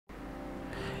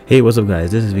Hey, what's up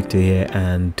guys, this is Victor here,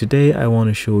 and today I want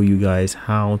to show you guys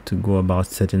how to go about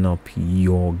setting up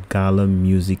your Gala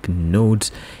music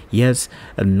nodes. Yes,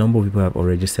 a number of people have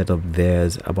already set up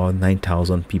theirs. About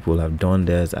 9,000 people have done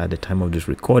theirs at the time of this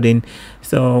recording,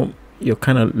 so you're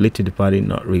kind of late to the party.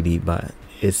 Not really, but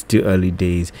it's still early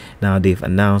days. Now they've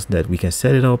announced that we can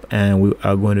set it up, and we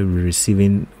are going to be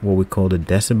receiving what we call the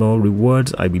Decibel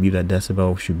rewards. I believe that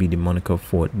Decibel should be the moniker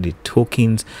for the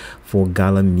tokens for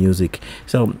Gala music.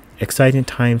 So exciting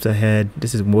times ahead.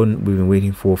 This is one we've been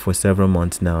waiting for several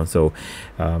months now. So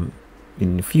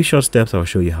in a few short steps, I'll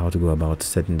show you how to go about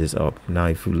setting this up. Now,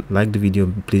 if you like the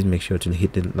video, please make sure to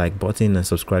hit the like button and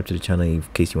subscribe to the channel in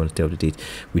case you want to stay up to date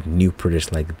with new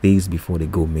projects like these before they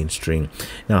go mainstream.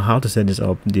 Now, how to set this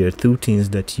up? There are two things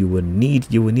that you will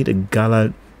need. You will need a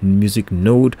Gala music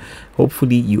node.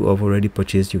 Hopefully you have already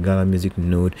purchased your Gala music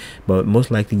node, but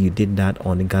most likely you did that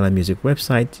on the Gala music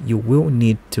website. You will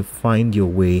need to find your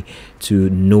way to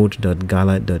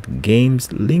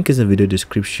node.gala.games. Link is in the video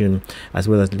description, as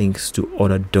well as links to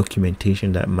other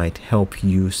documentation that might help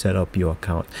you set up your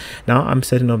account. Now I'm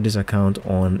setting up this account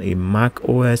on a Mac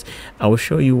OS. I will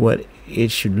show you what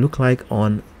it should look like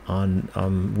on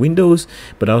Windows,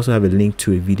 but I also have a link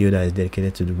to a video that is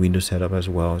dedicated to the Windows setup as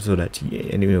well, so that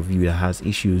any of you that has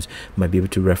issues might be able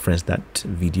to reference that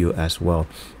video as well.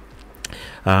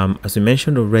 As we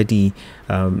mentioned already,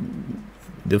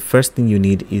 the first thing you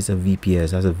need is a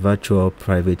VPS, as a virtual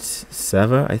private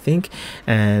server, I think,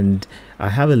 and I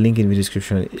have a link in the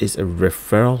description. It's a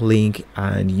referral link,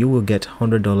 and you will get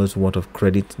 $100 worth of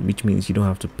credit, which means you don't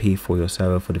have to pay for your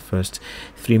server for the first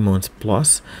 3 months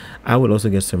plus. I will also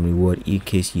get some reward in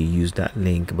case you use that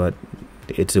link, but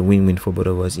it's a win-win for both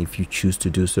of us if you choose to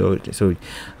do so.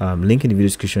 Link in the video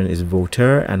description is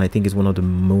Vultr, and I think it's one of the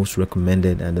most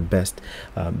recommended and the best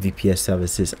VPS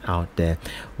services out there.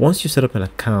 Once you set up an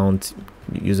account,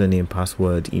 username,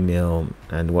 password, email,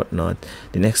 and whatnot,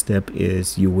 the next step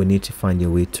is you will need to find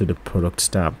your way to the products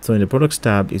tab. So in the products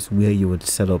tab is where you would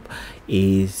set up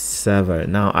a server.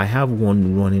 Now I have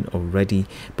one running already,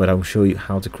 but I'll show you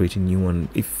how to create a new one.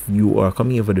 If you are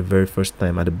coming here for the very first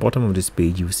time, at the bottom of this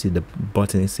page you will see the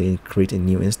button saying create a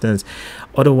new instance.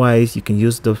 Otherwise, you can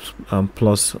use the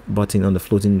plus button on the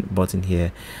floating button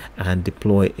here and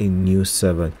deploy a new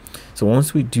server. So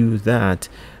once we do that,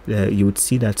 you would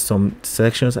see that some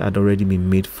selections had already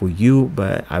been made for you,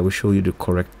 but I will show you the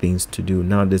correct things to do.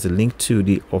 Now there's a link to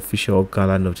the official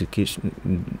Gala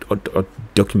notification or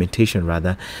documentation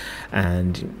rather,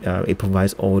 and it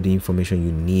provides all the information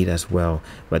you need as well.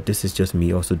 But this is just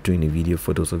me also doing a video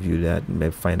for those of you that may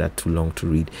find that too long to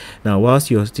read. Now, whilst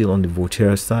you're still on the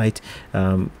Vultr site,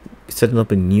 setting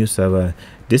up a new server,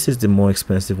 this is the more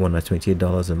expensive one at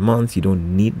 $28 a month. You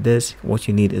don't need this. What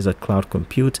you need is a cloud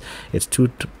compute. It's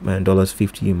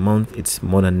 $2.50 a month. It's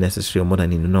more than necessary, or more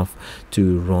than enough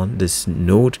to run this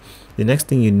node. The next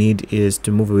thing you need is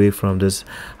to move away from this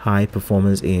high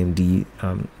performance AMD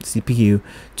CPU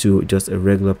to just a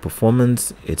regular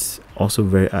performance. It's also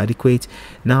very adequate.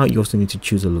 Now you also need to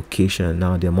choose a location.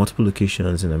 Now there are multiple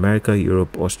locations in America,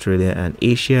 Europe, Australia, and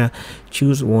Asia.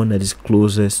 Choose one that is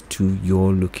closest to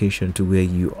your location, to where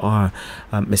you are,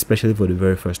 especially for the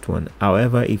very first one.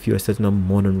 However, if you are setting up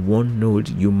more than one node,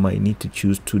 you might need to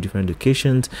choose 2 different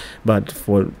locations, but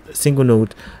for a single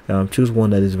node, choose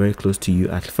one that is very close to you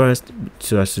at first,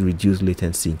 so as to reduce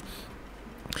latency.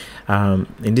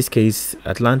 In this case,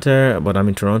 Atlanta, but I'm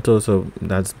in Toronto, so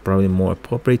that's probably more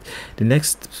appropriate. The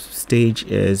next stage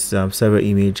is server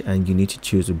image, and you need to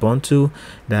choose Ubuntu.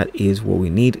 That is what we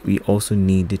need. We also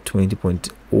need the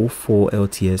 20.04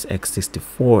 LTS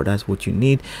x64. That's what you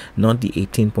need, not the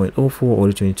 18.04 or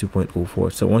the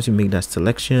 22.04. So once you make that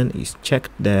selection, it's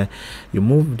checked there, you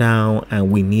move down,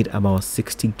 and we need about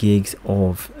 60 gigs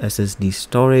of SSD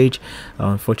storage.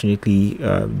 Unfortunately,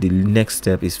 the next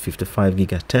step is 55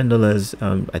 gig at $10.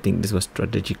 I think this was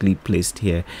strategically placed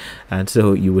here, and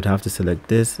so you would have to select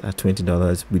this at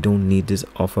 $20. We don't need this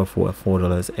offer for a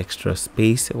 $4 extra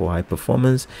space or high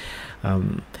performance.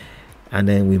 And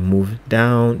then we move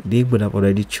down. They would have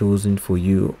already chosen for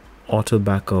you auto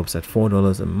backups at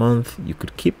 $4 a month. You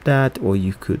could keep that, or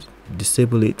you could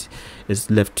disable it. It's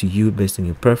left to you based on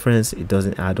your preference. It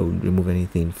doesn't add or remove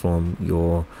anything from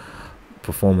your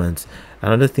performance.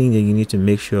 Another thing that you need to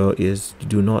make sure is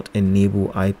do not enable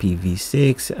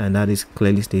IPv6, and that is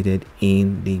clearly stated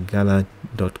in the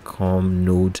gala.com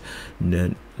node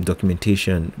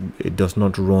documentation. It does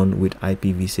not run with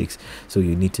IPv6, so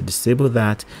you need to disable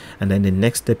that. And then the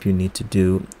next step you need to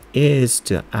do is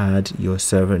to add your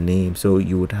server name. So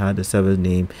you would add the server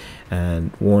name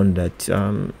and one that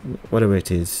whatever it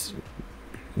is,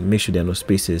 make sure there are no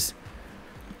spaces.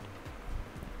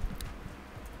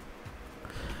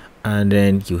 and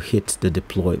then you hit the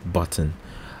deploy button.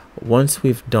 Once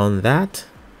we've done that,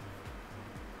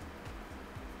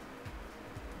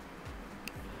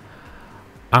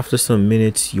 after some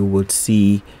minutes you would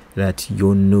see that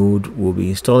your node will be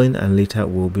installing and later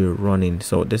will be running.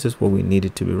 So this is what we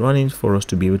needed to be running for us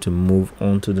to be able to move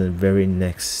on to the very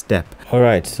next step. All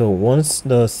right, so once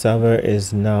the server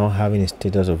is now having a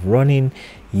status of running,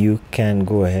 you can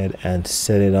go ahead and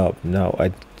set it up. Now I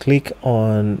click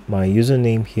on my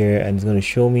username here and it's going to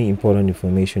show me important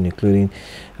information including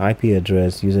IP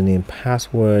address, username,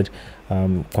 password,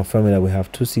 confirming that we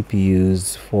have 2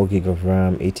 CPUs, 4 gig of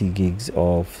RAM, 80 gigs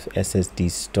of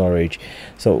SSD storage.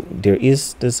 So there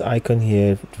is this icon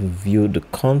here to view the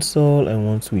console, and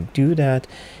once we do that,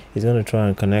 it's going to try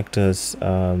and connect us.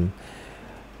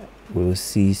 We'll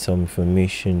see some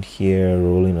information here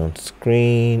rolling on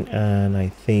screen, and I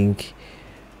think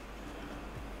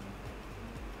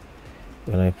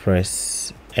when I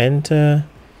press enter,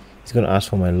 it's going to ask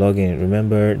for my login.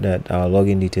 Remember that our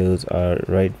login details are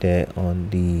right there on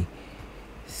the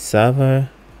server.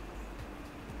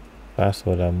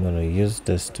 Password, I'm going to use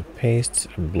this to paste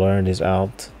and blur this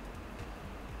out.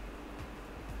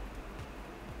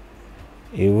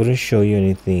 It wouldn't show you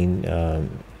anything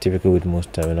typical with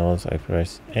most terminals. I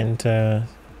press enter.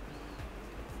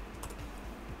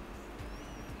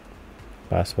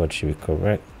 Password should be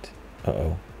correct.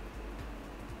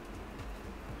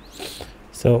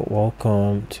 So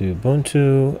welcome to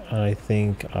Ubuntu. I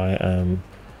think I am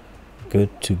good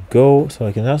to go, so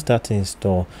I can now start to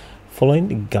install. Following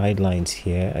the guidelines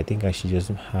here, I think I should just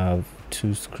have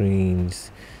 2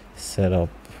 screens set up.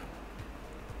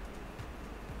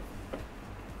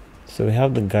 So we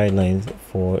have the guidelines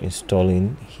for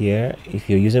installing here. If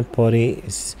you're using PuTTY,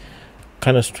 it's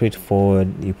kind of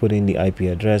straightforward. You put in the IP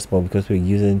address, but because we're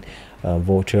using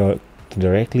Vultr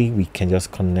directly, we can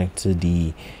just connect to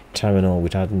the terminal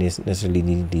without necessarily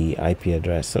needing the IP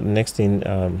address. So the next thing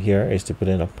here is to put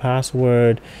in a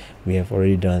password. We have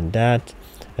already done that,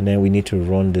 and then we need to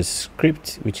run the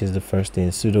script, which is the first thing: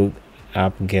 sudo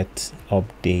apt get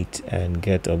update and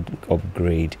get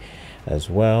upgrade as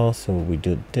well. So we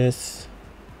do this,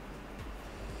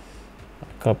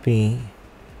 copy,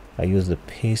 I use the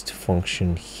paste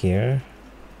function here,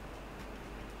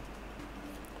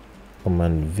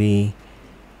 command V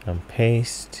and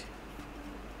paste,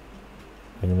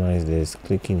 minimize this,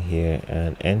 click in here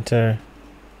and enter.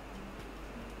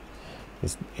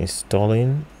 It's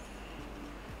installing.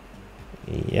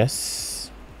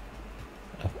 Yes,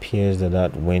 appears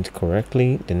that went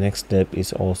correctly. The next step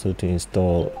is also to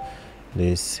install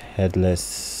this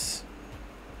headless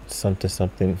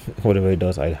something whatever it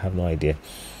does, I have no idea.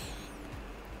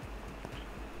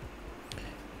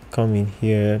 Come in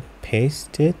here,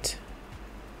 paste it,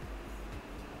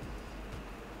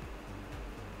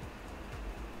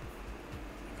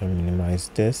 and minimize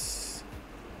this,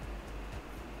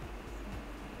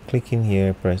 click in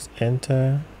here, press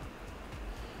enter.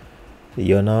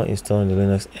 You're now installing the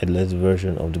Linux headless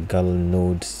version of the Gala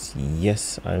nodes.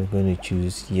 Yes, I'm going to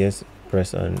choose yes,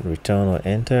 press on return or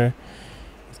enter.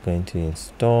 It's going to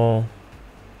install.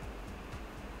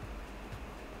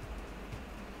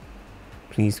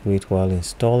 Please wait while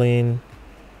installing.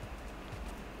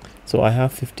 So I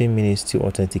have 15 minutes to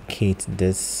authenticate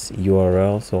this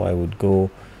URL, so I would go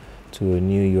to a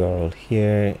new URL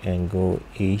here and go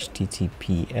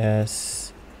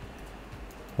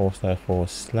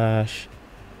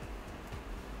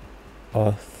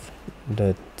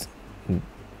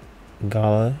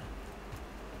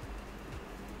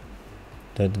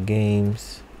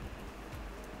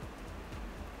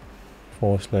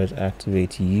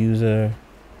user.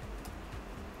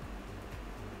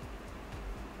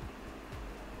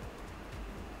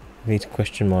 Wait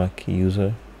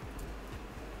 !user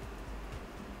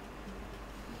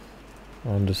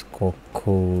underscore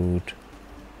code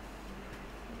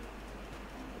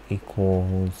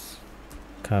equals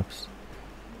caps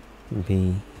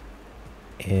B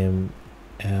M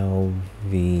L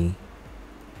V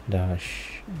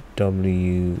dash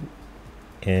W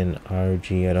N R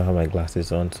G. I don't have my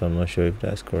glasses on, so I'm not sure if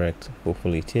that's correct.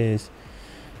 Hopefully it is.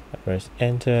 I press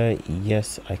enter.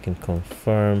 Yes, I can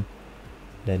confirm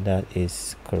that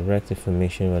is correct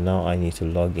information, but now I need to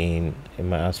log in. It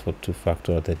might ask for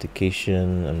 2-factor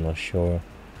authentication. I'm not sure.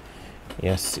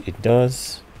 Yes, it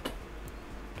does.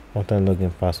 One-time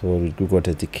login password with Google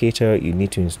Authenticator. You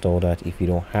need to install that if you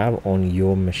don't have on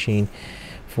your machine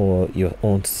for your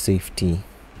own safety.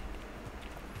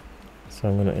 So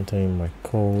I'm going to enter in my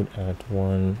code at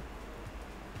 1.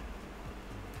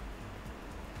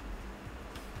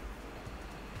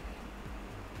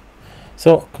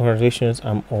 So congratulations,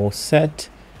 I'm all set.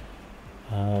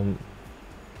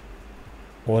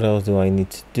 What else do I need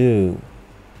to do?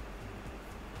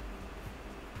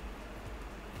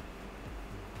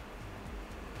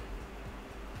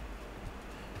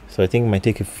 So I think it might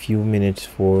take a few minutes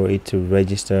for it to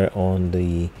register on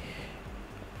the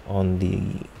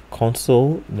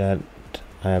console that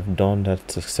I have done that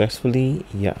successfully.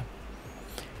 Yeah,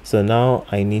 so now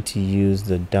I need to use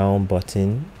the down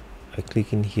button. I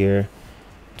click in here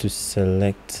to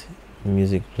select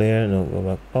music player, and I'll go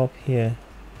back up here.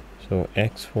 So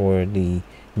X for the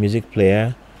music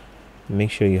player.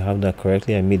 Make sure you have that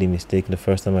correctly. I made a mistake the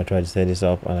first time I tried to set this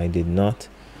up and I did not.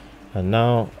 And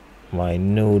now my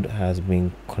node has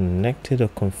been connected or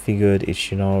configured. It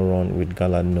should now run with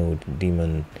Gala node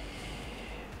daemon.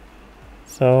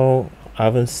 So I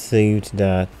haven't saved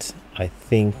that. I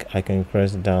think I can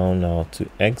press down now to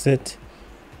exit,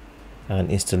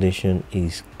 and installation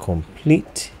is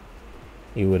complete.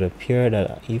 It would appear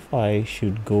that if I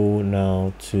should go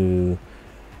now to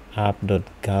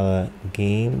app.gala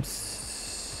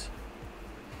games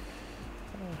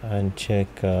and check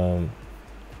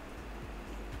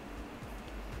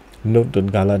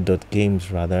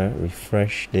node.gala.games, rather,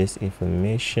 refresh this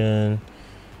information,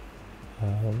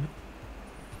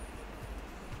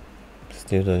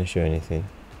 still doesn't show anything.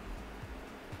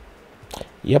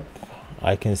 Yep,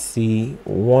 I can see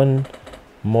one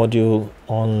module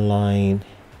online,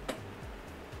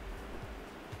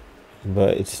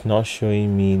 but it's not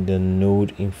showing me the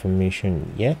node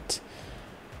information yet.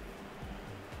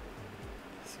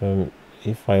 So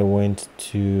if I went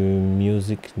to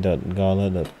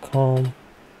music.gala.com,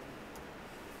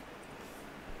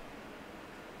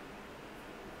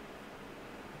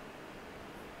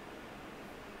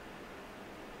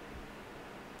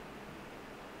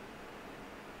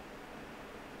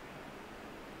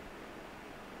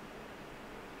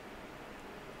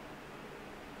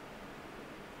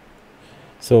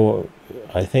 so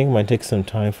I think it might take some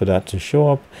time for that to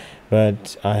show up,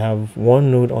 but I have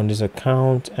one node on this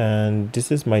account, and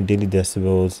this is my daily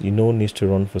decibels. You know, needs to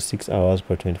run for 6 hours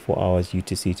per 24 hours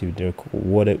UTC to be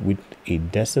rewarded with a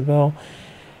decibel,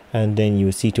 and then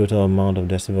you see total amount of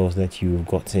decibels that you've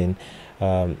gotten.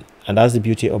 And that's the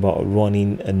beauty about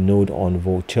running a node on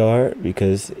Vultr,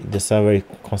 because the server is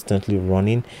constantly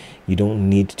running. You don't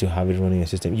need to have it running your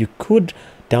system. You could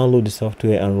download the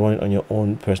software and run it on your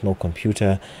own personal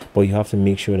computer, but you have to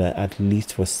make sure that at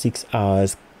least for 6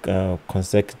 hours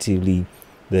consecutively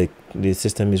the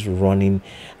system is running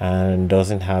and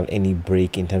doesn't have any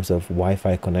break in terms of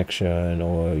Wi-Fi connection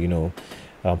or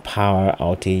power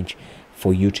outage,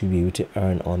 for you to be able to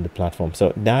earn on the platform.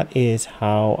 So that is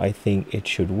how I think it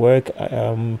should work.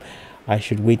 I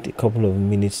should wait a couple of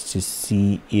minutes to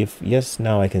see if, yes,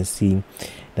 now I can see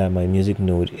that my music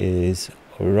node is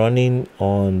running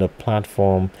on the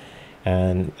platform,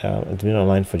 and it's been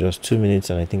online for just 2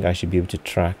 minutes, and I think I should be able to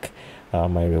track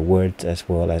my rewards as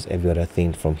well as every other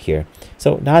thing from here.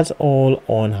 So that's all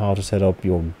on how to set up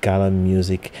your Gala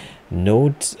music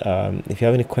nodes. If you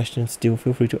have any questions, still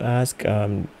feel free to ask.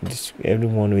 Just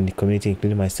everyone in the community,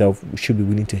 including myself, should be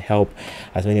willing to help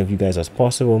as many of you guys as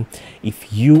possible.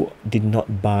 If you did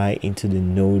not buy into the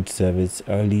node service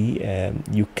early,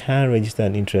 you can register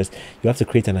an interest. You have to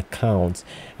create an account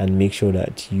and make sure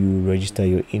that you register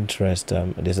your interest.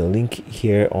 There's a link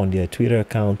here on their Twitter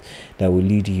account that will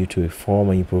lead you to a form,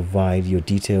 and you provide your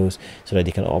details so that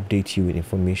they can update you with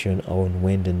information on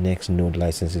when the next node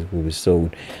licenses will be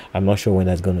sold. I'm not sure when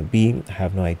that's going to be. I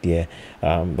have no idea,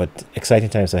 but exciting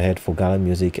times ahead for Gala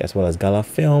Music as well as Gala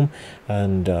Film,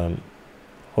 and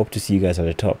hope to see you guys at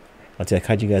the top. Until I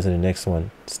catch you guys on the next one,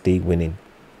 stay winning.